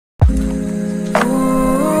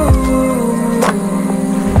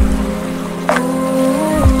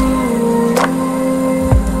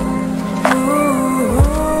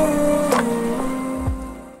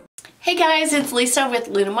Lisa with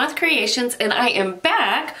Moth Creations, and I am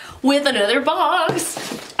back with another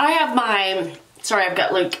box. I have my, sorry, I've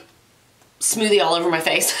got like smoothie all over my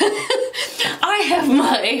face. I have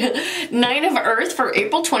my 9 of Earth for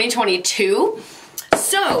April 2022.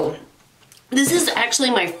 So this is actually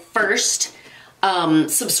my first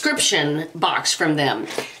subscription box from them.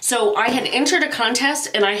 So I had entered a contest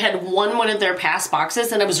and I had won one of their past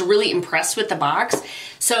boxes, and I was really impressed with the box.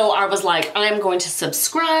 So I was like, I'm going to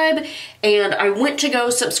subscribe, and I went to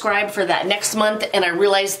go subscribe for that next month, and I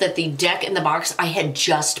realized that the deck in the box I had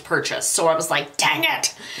just purchased. So I was like, dang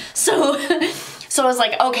it. So I was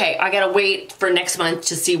like, okay, I gotta wait for next month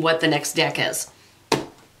to see what the next deck is.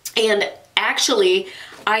 And actually,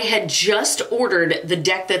 I had just ordered the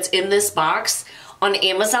deck that's in this box on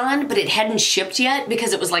Amazon, but it hadn't shipped yet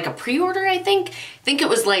because it was like a pre-order, I think. I think it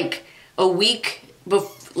was like a week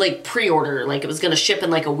before, like pre-order, like it was gonna ship in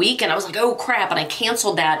like a week, and I was like, oh crap, and I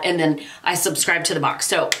canceled that, and then I subscribed to the box.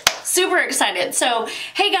 So super excited. So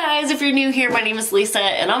hey guys, if you're new here, my name is Lisa,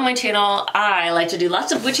 and on my channel I like to do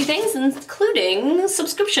lots of witchy things, including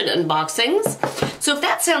subscription unboxings. So if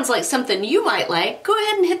that sounds like something you might like, go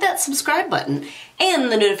ahead and hit that subscribe button and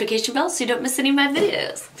the notification bell so you don't miss any of my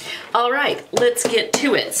videos. All right, let's get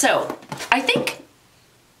to it. So I think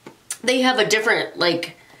they have a different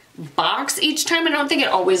like box each time. I don't think it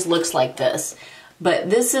always looks like this, but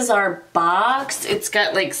this is our box. It's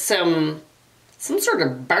got like some sort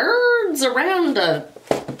of birds around a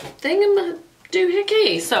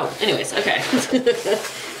thingamadoohickey. So anyways, okay.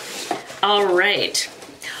 All right.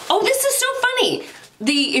 Oh, this is so funny.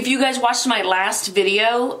 If you guys watched my last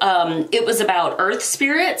video, it was about earth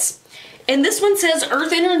spirits, and this one says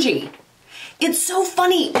earth energy. It's so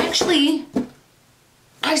funny. Actually,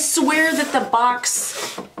 I swear that the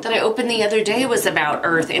box that I opened the other day was about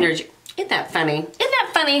earth energy. Isn't that funny? Isn't that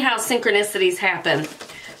funny how synchronicities happen?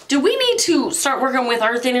 Do we need to start working with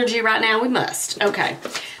earth energy right now? We must. Okay.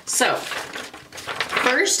 So,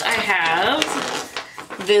 first I have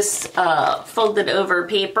this folded over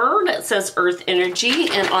paper that says earth energy,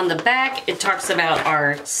 and on the back it talks about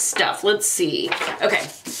our stuff. Let's see. Okay.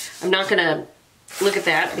 I'm not going to look at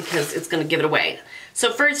that because it's going to give it away.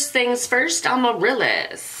 So first things first, I'm a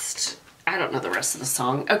realist. I don't know the rest of the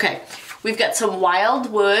song. Okay, we've got some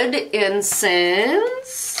wildwood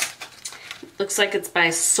incense. Looks like it's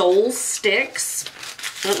by Soul Sticks.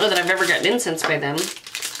 I don't know that I've ever gotten incense by them.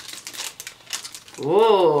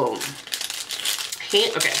 Whoa.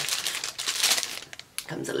 Okay.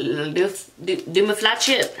 Comes a little do my flat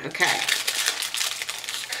chip. Okay.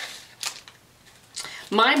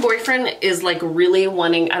 My boyfriend is like really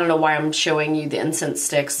wanting, I don't know why I'm showing you the incense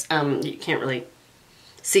sticks. You can't really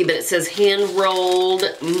see, but it says hand-rolled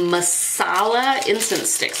masala incense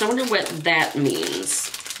sticks. I wonder what that means.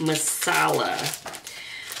 Masala.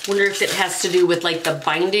 Wonder if it has to do with like the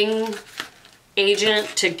binding agent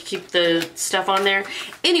to keep the stuff on there.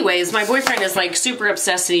 Anyways, my boyfriend is like super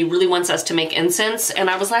obsessed and he really wants us to make incense, and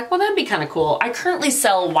I was like, well, that'd be kind of cool. I currently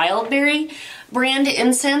sell Wildberry brand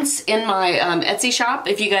incense in my Etsy shop.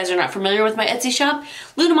 If you guys are not familiar with my Etsy shop,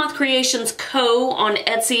 Moth Creations Co. on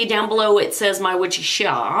Etsy. Down below it says my witchy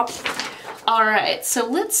shop. All right, so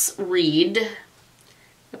let's read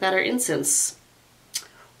about our incense.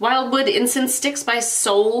 Wildwood incense sticks by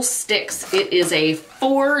Soul Sticks. It is a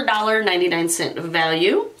 $4.99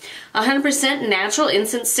 value. 100% natural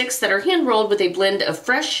incense sticks that are hand rolled with a blend of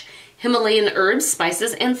fresh Himalayan herbs,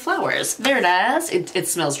 spices, and flowers. There it is. It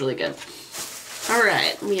smells really good. All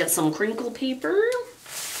right, we have some crinkle paper.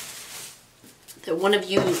 That one of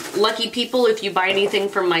you lucky people, if you buy anything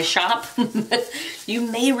from my shop, you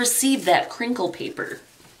may receive that crinkle paper.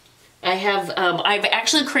 I have, I've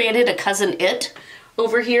actually created a cousin it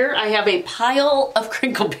over here. I have a pile of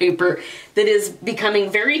crinkle paper that is becoming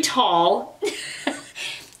very tall,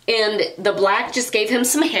 and the black just gave him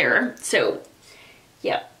some hair. So,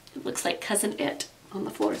 yeah, it looks like cousin it on the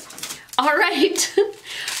floor. All right.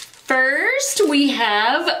 First, we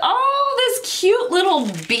have, oh, this cute little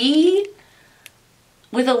bee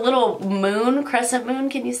with a little moon, crescent moon.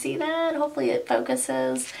 Can you see that? Hopefully it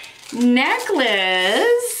focuses.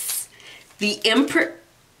 Necklace. The Emperor,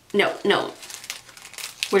 no.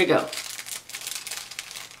 Where'd it go?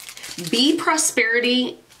 Bee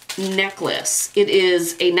Prosperity Necklace. It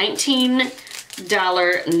is a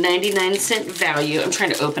 $19.99 value. I'm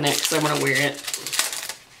trying to open it because I want to wear it.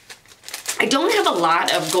 I don't have a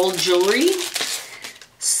lot of gold jewelry,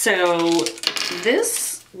 so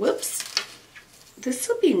this, whoops, this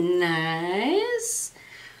will be nice.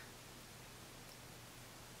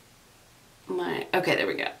 Okay, there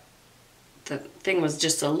we go. The thing was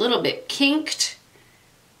just a little bit kinked.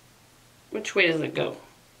 Which way does it go?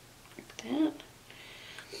 Like that?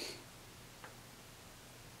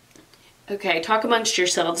 Okay, talk amongst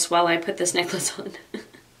yourselves while I put this necklace on.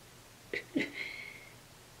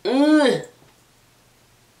 Ugh.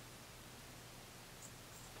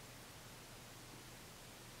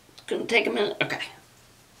 It's gonna take a minute. Okay.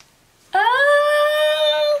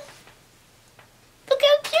 Oh, look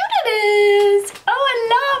how cute it is. Oh, I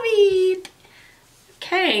love it.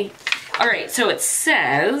 Okay. All right, so it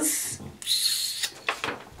says,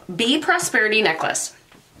 Bee Prosperity Necklace.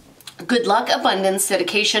 Good luck, abundance,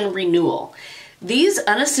 dedication, renewal. These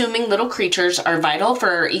unassuming little creatures are vital for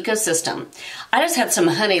our ecosystem. I just had some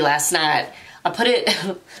honey last night. I put it,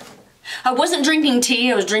 I wasn't drinking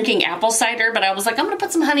tea, I was drinking apple cider, but I was like, I'm gonna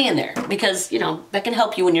put some honey in there because, you know, that can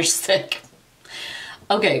help you when you're sick.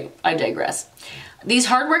 Okay, I digress. These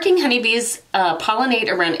hardworking honeybees pollinate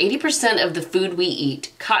around 80% of the food we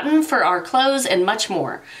eat, cotton for our clothes, and much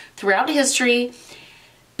more. Throughout history,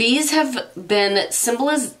 bees have been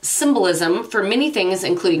symbolism for many things,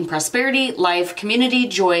 including prosperity, life, community,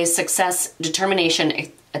 joy, success,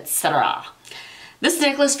 determination, etc. This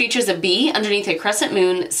necklace features a bee underneath a crescent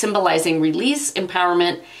moon, symbolizing release,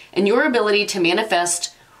 empowerment, and your ability to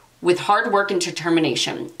manifest with hard work and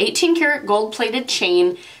determination. 18-karat gold-plated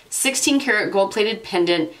chain, 16-karat gold-plated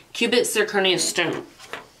pendant, cubic zirconia stone.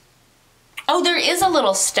 Oh, there is a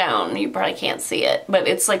little stone. You probably can't see it, but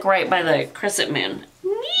it's like right by the crescent moon.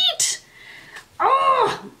 Neat!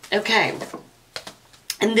 Oh, okay.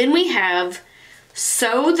 And then we have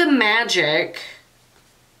Sew the Magic,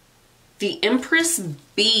 the Empress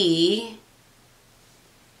Bee.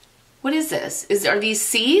 What is this? Are these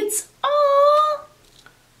seeds? Oh!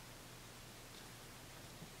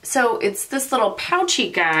 So it's this little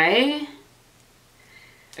pouchy guy.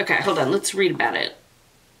 Okay, hold on. Let's read about it.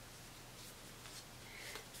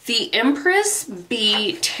 The Empress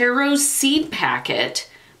Bee Tarot Seed Packet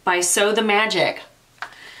by Sew the Magic.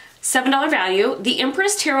 $7 value. The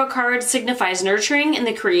Empress Tarot card signifies nurturing and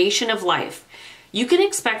the creation of life. You can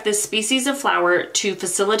expect this species of flower to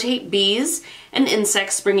facilitate bees and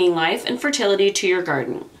insects bringing life and fertility to your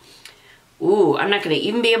garden. Ooh, I'm not going to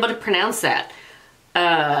even be able to pronounce that.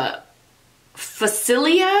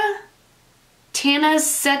 Facilia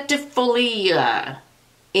tanacetifolia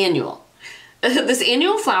annual. This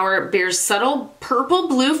annual flower bears subtle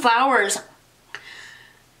purple-blue flowers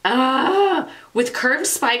with curved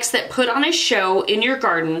spikes that put on a show in your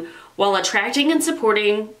garden while attracting and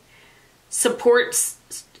supporting several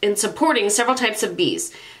types of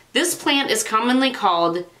bees. This plant is commonly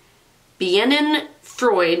called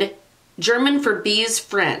Bienenfreud, German for bee's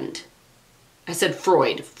friend. I said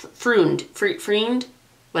Freud. Freund?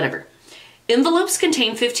 Whatever. Envelopes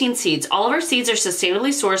contain 15 seeds. All of our seeds are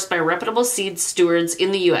sustainably sourced by reputable seed stewards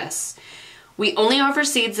in the U.S. We only offer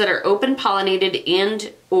seeds that are open pollinated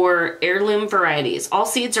and or heirloom varieties. All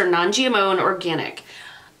seeds are non-GMO and organic.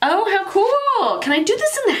 Oh, how cool! Can I do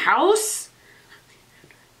this in the house?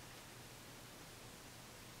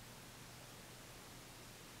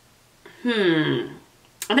 I'm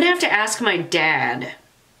gonna have to ask my dad.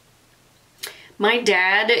 My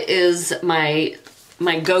dad is my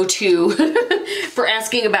go-to for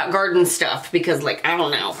asking about garden stuff because, like, I don't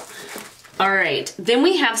know. All right, then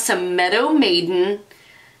we have some Meadow Maiden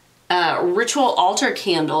ritual altar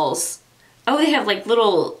candles. Oh, they have like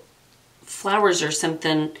little flowers or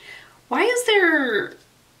something. Why is there...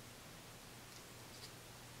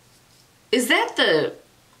 Is that the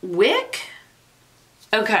wick?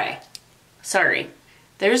 Okay, sorry.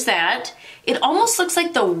 There's that. It almost looks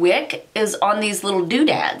like the wick is on these little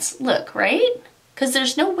doodads. Look, right? Because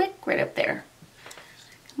there's no wick right up there.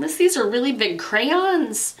 Unless these are really big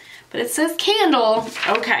crayons. But it says candle.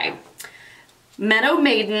 Okay. Meadow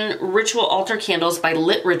Maiden Ritual Altar Candles by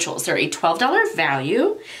Lit Rituals. They're a $12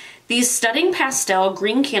 value. These stunning pastel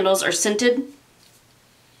green candles are scented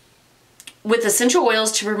with essential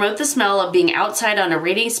oils to promote the smell of being outside on a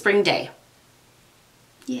rainy spring day.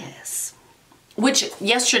 Yes. Which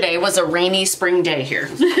yesterday was a rainy spring day here.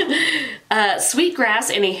 Sweet grass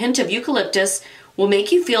and a hint of eucalyptus will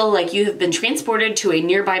make you feel like you have been transported to a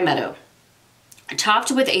nearby meadow.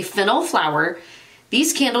 Topped with a fennel flower,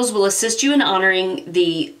 these candles will assist you in honoring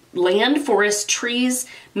the land, forest, trees,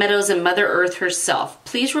 meadows, and Mother Earth herself.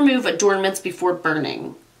 Please remove adornments before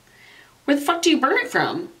burning. Where the fuck do you burn it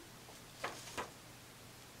from?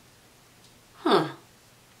 Huh.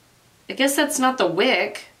 I guess that's not the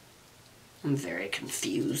wick. I'm very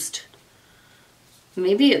confused.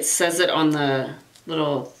 Maybe it says it on the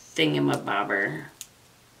little thingamabobber.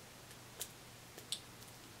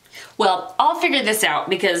 Well, I'll figure this out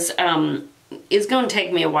because it's going to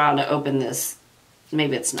take me a while to open this.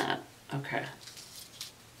 Maybe it's not. Okay.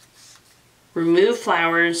 Remove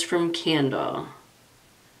flowers from candle.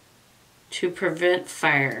 To prevent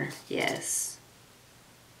fire, yes.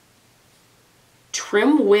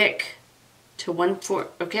 Trim wick to 1/4.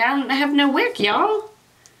 Okay, I don't have no wick, y'all.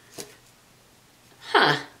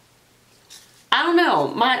 Huh. I don't know.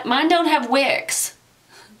 Mine don't have wicks.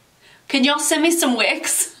 Can y'all send me some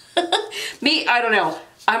wicks? Me, I don't know.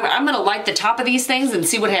 I'm gonna light the top of these things and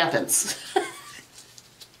see what happens.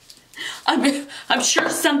 I'm sure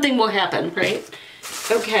something will happen, right?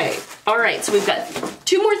 Okay. All right. So we've got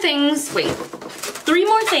 2 more things. Wait, 3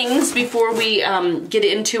 more things before we get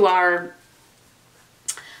into our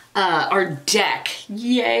deck.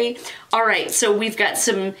 Yay! All right. So we've got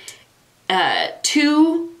some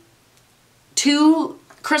two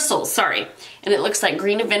crystals. Sorry, and it looks like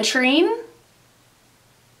green aventurine,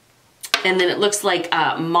 and then it looks like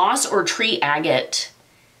moss or tree agate.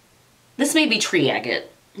 This may be tree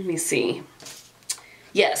agate. Let me see.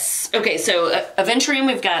 Yes. Okay, so aventurine,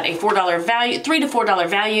 we've got a $4 value, $3 to $4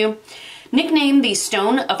 value. Nicknamed the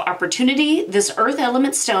Stone of Opportunity, this earth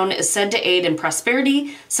element stone is said to aid in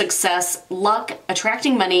prosperity, success, luck,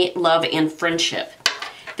 attracting money, love, and friendship.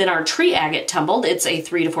 Then our tree agate tumbled, it's a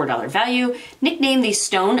 $3 to $4 value. Nicknamed the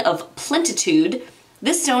Stone of Plentitude,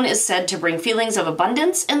 this stone is said to bring feelings of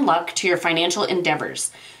abundance and luck to your financial endeavors.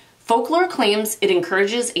 Folklore claims it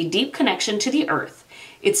encourages a deep connection to the earth,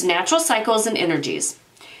 its natural cycles and energies.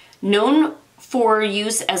 Known for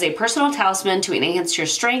use as a personal talisman to enhance your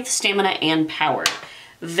strength, stamina, and power.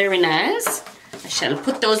 Very nice. I shall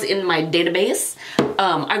put those in my database.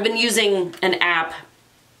 I've been using an app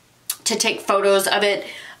to take photos of it.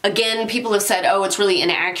 Again, people have said, oh, it's really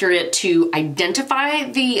inaccurate to identify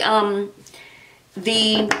the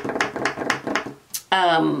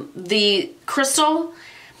crystal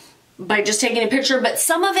by just taking a picture, but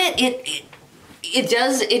some of it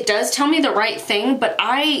does tell me the right thing, but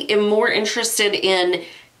I am more interested in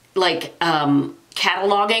like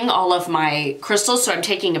cataloging all of my crystals. So I'm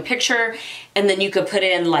taking a picture, and then you could put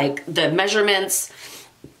in like the measurements,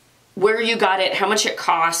 where you got it, how much it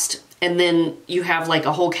cost, and then you have like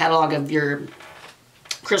a whole catalog of your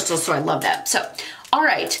crystals. So I love that. So, all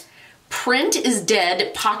right. Print is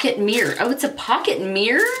Dead pocket mirror. Oh, it's a pocket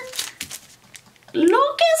mirror?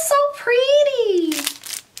 Look, it's so pretty.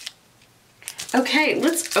 Okay,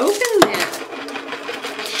 let's open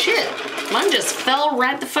that. Shit, mine just fell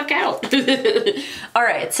right the fuck out. All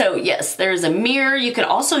right, so yes, there's a mirror. You can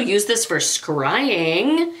also use this for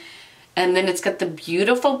scrying. And then it's got the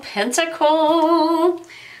beautiful pentacle.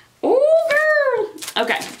 Oh, girl.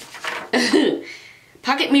 Okay.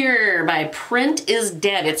 Pocket mirror by Print is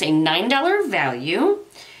Dead. It's a $9 value.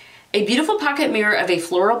 A beautiful pocket mirror of a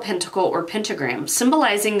floral pentacle or pentagram,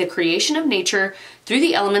 symbolizing the creation of nature through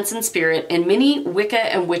the elements and spirit in many Wicca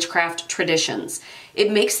and witchcraft traditions.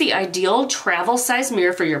 It makes the ideal travel size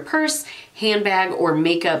mirror for your purse, handbag, or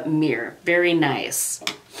makeup mirror. Very nice.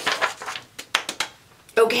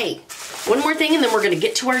 Okay, one more thing and then we're gonna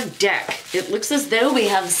get to our deck. It looks as though we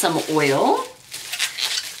have some oil.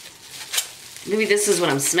 Maybe this is what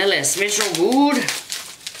I'm smelling. It smells so good.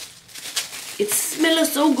 It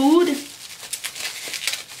smells so good.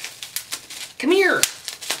 Come here.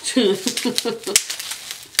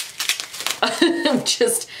 I'm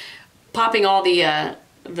just popping all the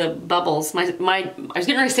bubbles. I was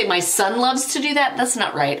going to say my son loves to do that. That's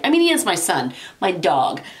not right. I mean, he is my son, my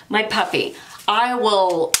dog, my puppy. I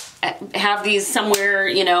will have these somewhere,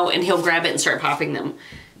 you know, and he'll grab it and start popping them.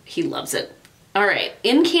 He loves it. All right.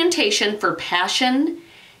 Incantation for passion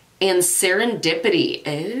and serendipity.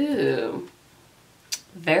 Oh.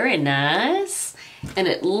 Very nice. And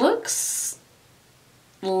it looks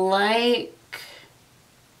like,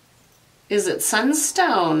 is it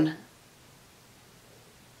sunstone?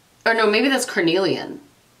 Or no, maybe that's carnelian.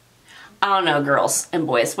 I don't know, girls and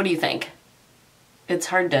boys. What do you think? It's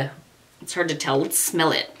hard to tell. Let's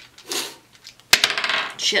smell it.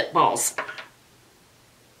 Shit balls.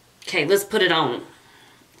 Okay, let's put it on.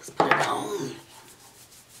 Let's put it on.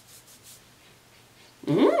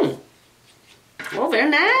 Mmm. Oh, very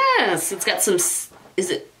nice. It's got some,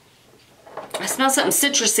 I smell something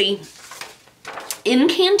citrusy.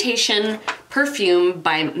 Incantation perfume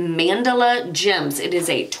by Mandala Gems. It is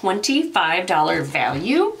a $25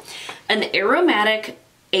 value. An aromatic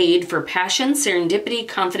aid for passion, serendipity,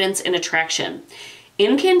 confidence, and attraction.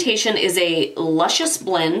 Incantation is a luscious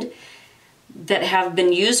blend that have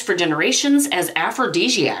been used for generations as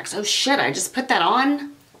aphrodisiacs. Oh shit, I just put that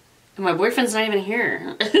on and my boyfriend's not even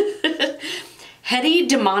here. Heady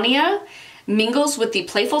demonia mingles with the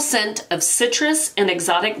playful scent of citrus and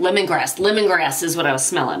exotic lemongrass. Lemongrass is what I was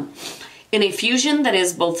smelling. In a fusion that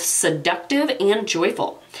is both seductive and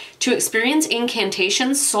joyful. To experience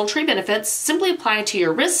incantation's sultry benefits, simply apply to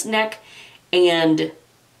your wrists, neck, and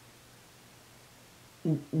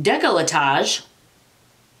décolletage.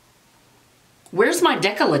 Where's my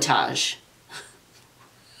décolletage?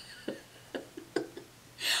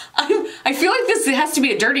 I feel like this has to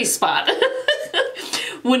be a dirty spot.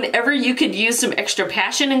 Whenever you could use some extra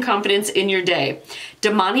passion and confidence in your day.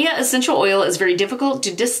 Damiana essential oil is very difficult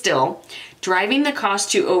to distill, driving the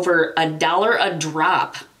cost to over $1 a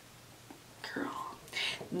drop. Girl.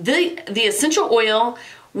 The essential oil,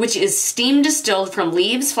 which is steam distilled from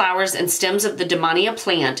leaves, flowers, and stems of the Damiana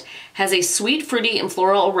plant, has a sweet, fruity, and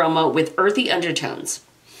floral aroma with earthy undertones.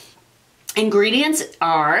 Ingredients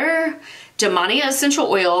are Damiana essential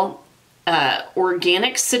oil,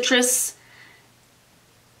 organic citrus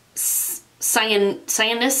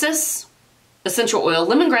cyanesis essential oil,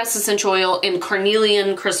 lemongrass essential oil, and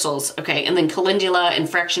carnelian crystals. Okay, and then calendula and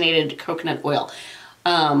fractionated coconut oil.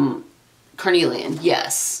 Carnelian,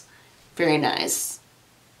 yes. Very nice.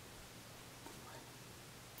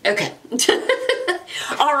 Okay.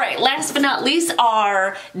 All right, last but not least,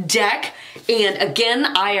 our deck. And again,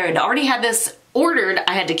 I had already had this ordered.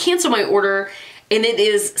 I had to cancel my order. And it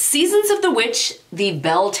is Seasons of the Witch, the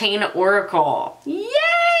Beltane Oracle.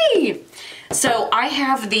 Yay! So I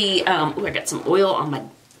have the, I got some oil on my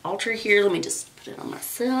altar here. Let me just put it on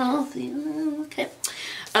myself. Okay.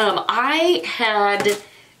 I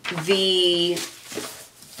have the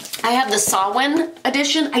Samhain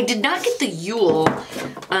edition. I did not get the Yule,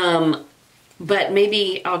 but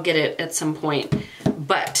maybe I'll get it at some point.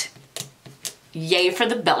 But yay for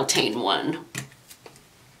the Beltane one.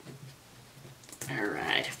 All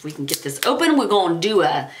right, if we can get this open, we're going to do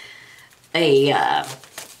a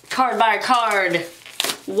card by card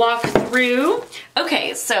walk through.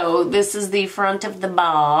 Okay, so this is the front of the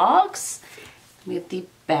box. We have the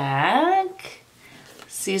back.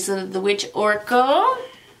 Season of the Witch Oracle.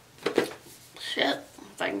 Shit,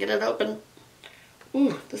 if I can get it open.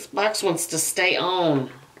 Ooh, this box wants to stay on.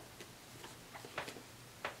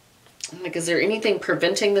 Like, is there anything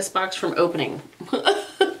preventing this box from opening?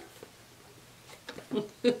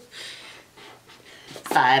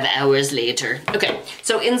 5 hours later. Okay,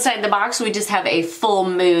 so inside the box we just have a full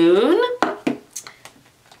moon.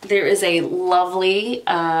 There is a lovely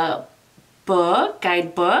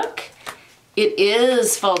guidebook. It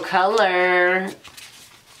is full color.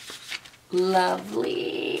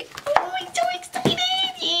 Lovely. Oh, I'm so excited.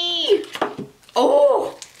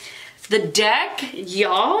 Oh, the deck,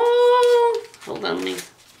 y'all. Hold on,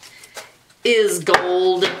 is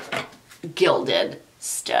gold gilded.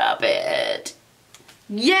 Stop it.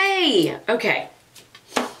 Yay! Okay.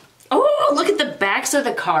 Oh, look at the backs of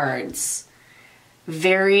the cards.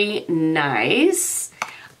 Very nice.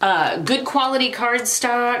 Good quality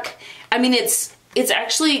cardstock. I mean, it's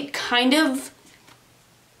actually kind of,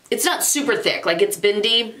 it's not super thick, like it's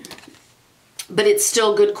bendy, but it's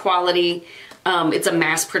still good quality. It's a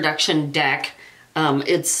mass production deck.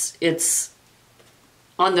 It's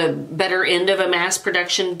on the better end of a mass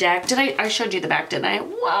production deck. I showed you the back, didn't I?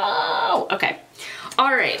 Wow. Okay.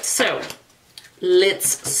 All right. So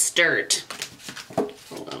let's start.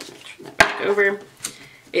 Hold on. Turn that back over.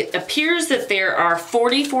 It appears that there are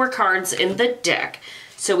 44 cards in the deck.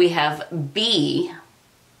 So we have B.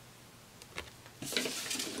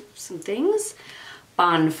 Some things.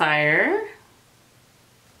 Bonfire.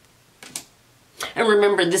 And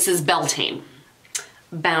remember, this is Beltane.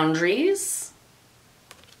 Boundaries.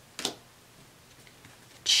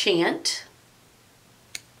 Chant.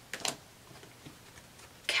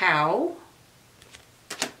 Cow.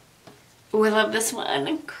 Ooh, I love this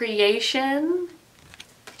one. Creation.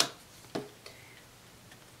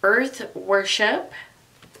 Earth worship.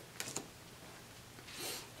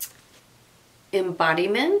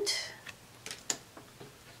 Embodiment.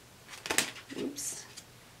 Oops.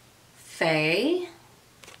 Fae.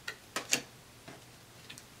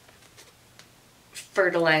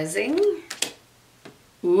 Fertilizing.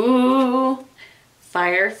 Ooh.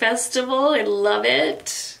 Fire Festival. I love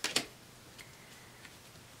it.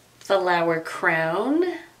 Flower Crown.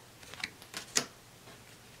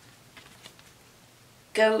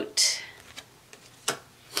 Goat.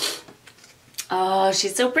 Oh,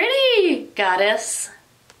 she's so pretty. Goddess.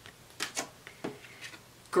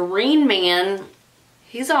 Green Man.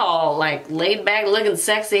 He's all like laid back looking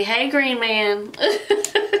sexy. Hey, Green Man.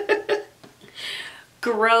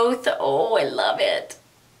 Growth. Oh, I love it.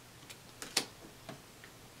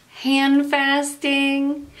 Hand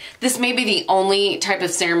fasting. This may be the only type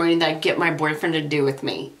of ceremony that I get my boyfriend to do with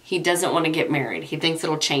me. He doesn't want to get married. He thinks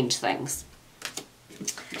it'll change things.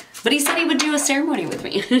 But he said he would do a ceremony with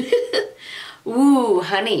me. Ooh,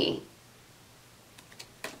 honey.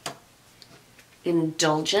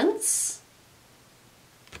 Indulgence.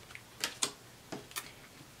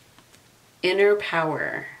 Inner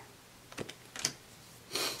Power.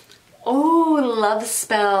 Oh, Love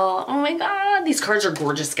Spell. Oh my God, these cards are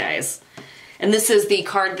gorgeous, guys. And this is the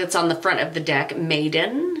card that's on the front of the deck,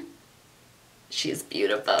 Maiden. She is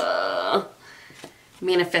beautiful.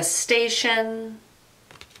 Manifestation.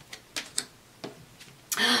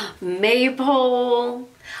 Maypole.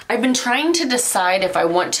 I've been trying to decide if I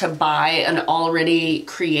want to buy an already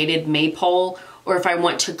created maypole or if I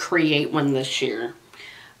want to create one this year.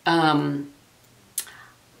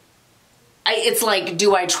 It's like,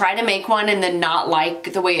 do I try to make one and then not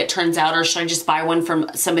like the way it turns out, or should I just buy one from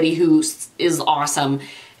somebody who is awesome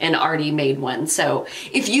and already made one? So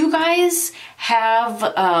if you guys have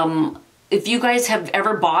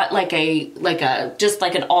ever bought like just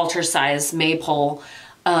like an altar size maypole,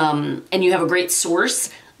 and you have a great source,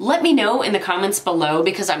 let me know in the comments below,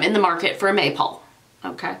 because I'm in the market for a maypole.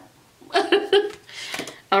 Okay.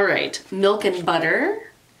 All right, Milk and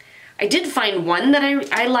Butter. I did find one that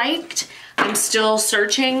I liked. I'm still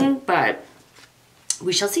searching, but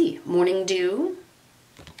we shall see. Morning Dew.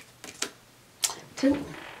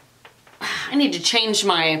 I need to change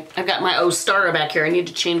I've got my Ostara back here. I need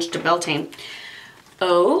to change to Beltane.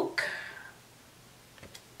 Oak.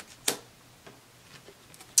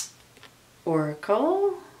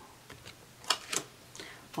 Oracle.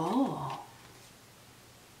 Oh.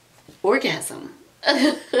 Orgasm.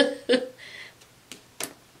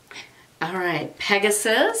 All right,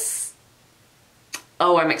 Pegasus.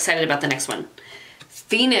 Oh, I'm excited about the next one.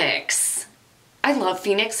 Phoenix. I love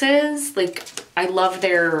phoenixes. Like, I love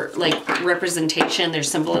their like representation, their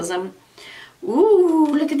symbolism. Ooh,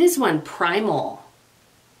 look at this one, Primal.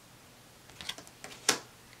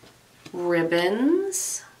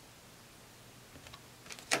 Ribbons.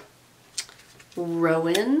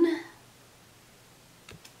 Rowan.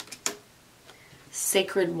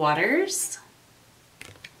 Sacred Waters.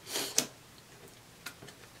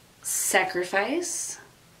 Sacrifice.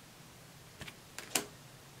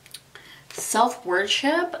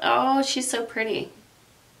 Self-worship. Oh, she's so pretty.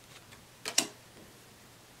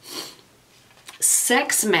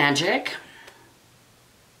 Sex Magic.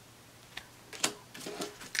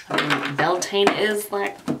 Beltane is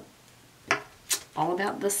like all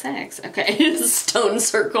about the sex. Okay, Stone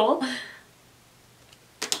Circle.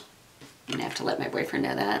 I'm gonna have to let my boyfriend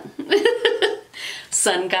know that.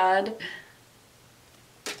 Sun God.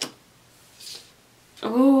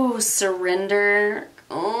 Oh, Surrender.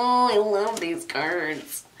 Oh, I love these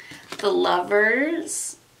cards. The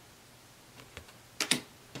Lovers.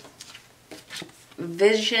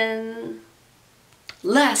 Vision.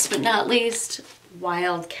 Last but not least,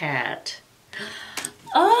 Wildcat.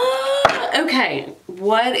 Oh, okay.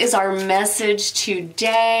 What is our message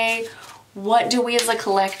today? What do we as a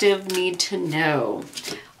collective need to know?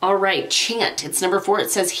 All right, chant. It's number 4.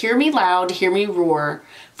 It says, hear me loud, hear me roar,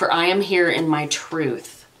 for I am here in my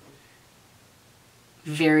truth.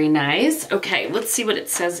 Very nice. Okay, let's see what it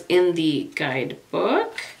says in the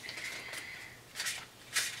guidebook.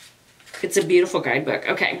 It's a beautiful guidebook.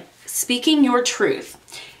 Okay, speaking your truth.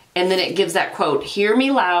 And then it gives that quote, hear me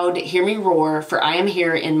loud, hear me roar, for I am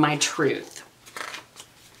here in my truth.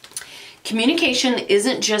 Communication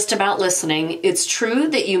isn't just about listening. It's true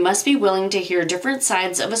that you must be willing to hear different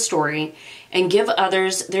sides of a story and give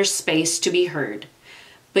others their space to be heard.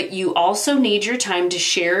 But you also need your time to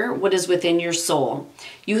share what is within your soul.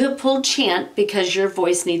 You have pulled chant because your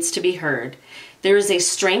voice needs to be heard. There is a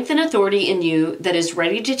strength and authority in you that is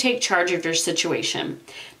ready to take charge of your situation.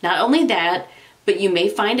 Not only that, but you may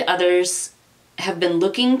find others have been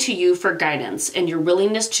looking to you for guidance, and your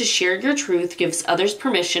willingness to share your truth gives others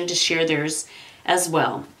permission to share theirs as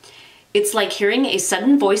well. It's like hearing a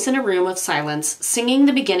sudden voice in a room of silence, singing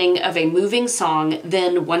the beginning of a moving song,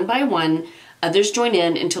 then one by one, others join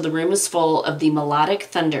in until the room is full of the melodic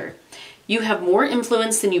thunder. You have more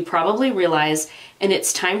influence than you probably realize, and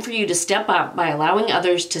it's time for you to step up by allowing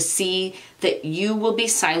others to see that you will be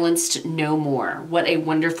silenced no more. What a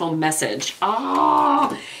wonderful message.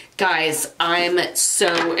 Oh, guys, I'm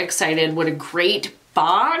so excited. What a great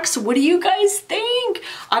box. What do you guys think?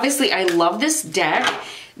 Obviously, I love this deck.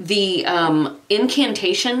 The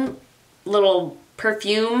incantation little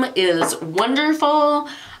perfume is wonderful.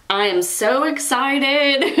 I am so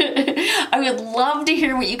excited. I would love to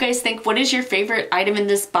hear what you guys think. What is your favorite item in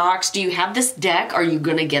this box? Do you have this deck? Are you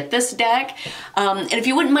gonna get this deck? And if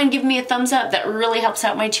you wouldn't mind giving me a thumbs up, that really helps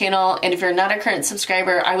out my channel. And if you're not a current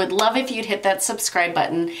subscriber, I would love if you'd hit that subscribe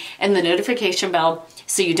button and the notification bell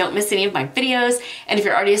so you don't miss any of my videos. And if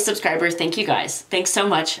you're already a subscriber, thank you guys. Thanks so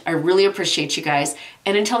much. I really appreciate you guys.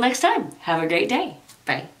 And until next time, have a great day.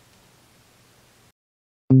 Bye.